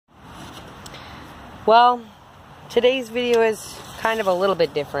Well, today's video is kind of a little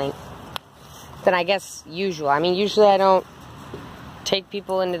bit different than I guess usual. I mean, usually I don't take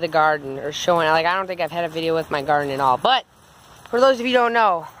people into the garden or showing, like, I don't think I've had a video with my garden at all. But for those of you who don't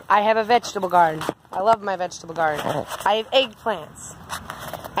know, I have a vegetable garden. I love my vegetable garden. I have eggplants.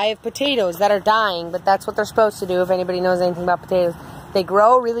 I have potatoes that are dying, but that's what they're supposed to do if anybody knows anything about potatoes. They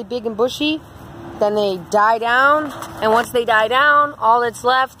grow really big and bushy, then they die down, and once they die down, all that's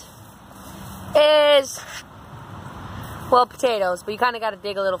left is, well, potatoes. But you kind of got to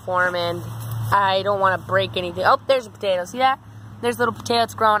dig a little for them, and I don't want to break anything. Oh, there's a potato. See that? There's a little potato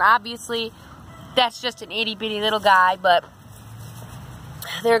that's growing. Obviously, that's just an itty-bitty little guy, but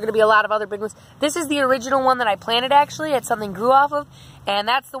there are going to be a lot of other big ones. This is the original one that I planted, actually. It's something grew off of, and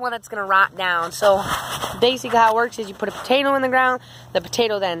that's the one that's going to rot down. So basically how it works is you put a potato in the ground. The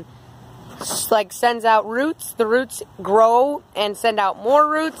potato then like sends out roots. The roots grow and send out more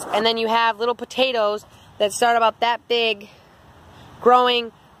roots, and then you have little potatoes that start about that big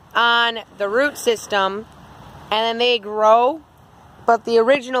growing on the root system, and then they grow. But the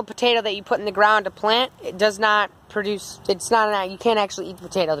original potato that you put in the ground to plant, it does not produce, it's not, you can't actually eat the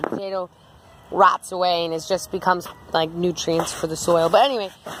potato. The potato rots away and it just becomes like nutrients for the soil. But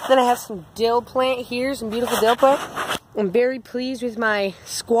anyway, then I have some dill plant here, some beautiful dill plant. I'm very pleased with my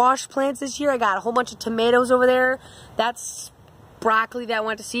squash plants this year. I got a whole bunch of tomatoes over there. That's broccoli that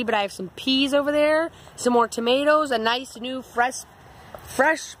went to seed, but I have some peas over there, some more tomatoes, a nice new fresh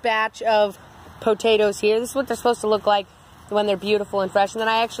batch of potatoes here. This is what they're supposed to look like when they're beautiful and fresh. And then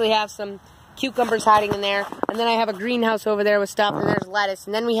I actually have some cucumbers hiding in there. And then I have a greenhouse over there with stuff, and there's lettuce.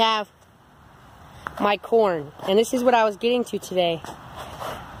 And then we have my corn. And this is what I was getting to today.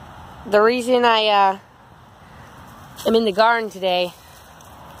 The reason I am in the garden today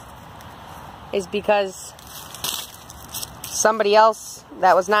is because somebody else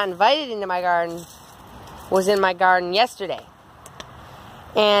that was not invited into my garden was in my garden yesterday.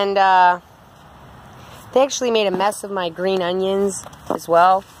 And they actually made a mess of my green onions as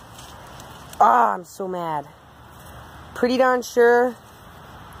well. Oh, I'm so mad. Pretty darn sure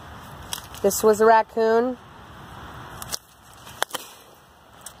this was a raccoon.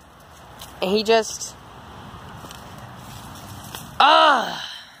 And he just...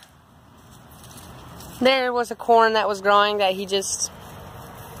 There was a corn that was growing that he just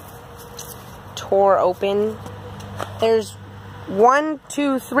tore open. There's 1,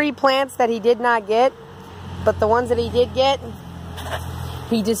 2, 3 plants that he did not get. But the ones that he did get,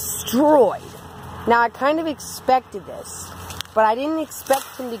 he destroyed. Now, I kind of expected this, but I didn't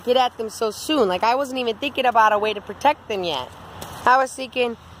expect him to get at them so soon. Like, I wasn't even thinking about a way to protect them yet. I was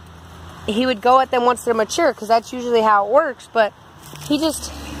thinking he would go at them once they're mature, because that's usually how it works, but he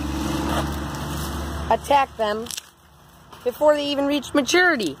just attacked them before they even reached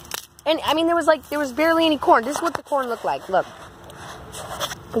maturity. And, I mean, there was barely any corn. This is what the corn looked like. Look.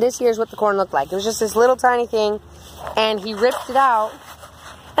 This here's what the corn looked like. It was just this little tiny thing, and he ripped it out.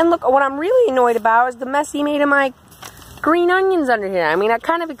 And look, what I'm really annoyed about is the mess he made of my green onions under here. I mean, I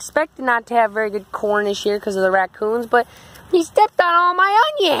kind of expected not to have very good corn this year because of the raccoons, but he stepped on all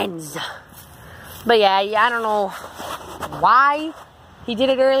my onions. But yeah, I don't know why he did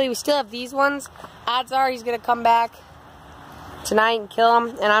it early. We still have these ones. Odds are he's going to come back tonight and kill them,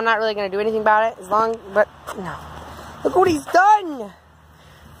 and I'm not really going to do anything about it but no. Look what he's done.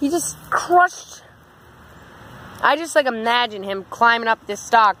 He just crushed. I just like imagine him climbing up this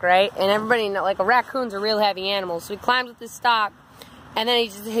stalk, right? And everybody, like, a raccoon's a real heavy animal, so he climbs up this stalk, and then he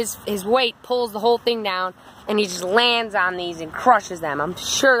just, his weight pulls the whole thing down, and he just lands on these and crushes them. I'm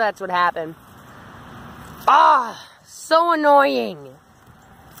sure that's what happened. Ah, so annoying.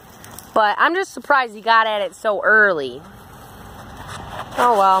 But I'm just surprised he got at it so early.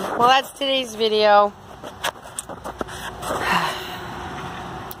 Oh well. Well, that's today's video.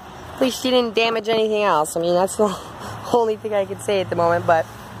 At least she didn't damage anything else. I mean, that's the only thing I could say at the moment, but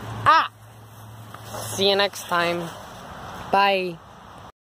see you next time. Bye.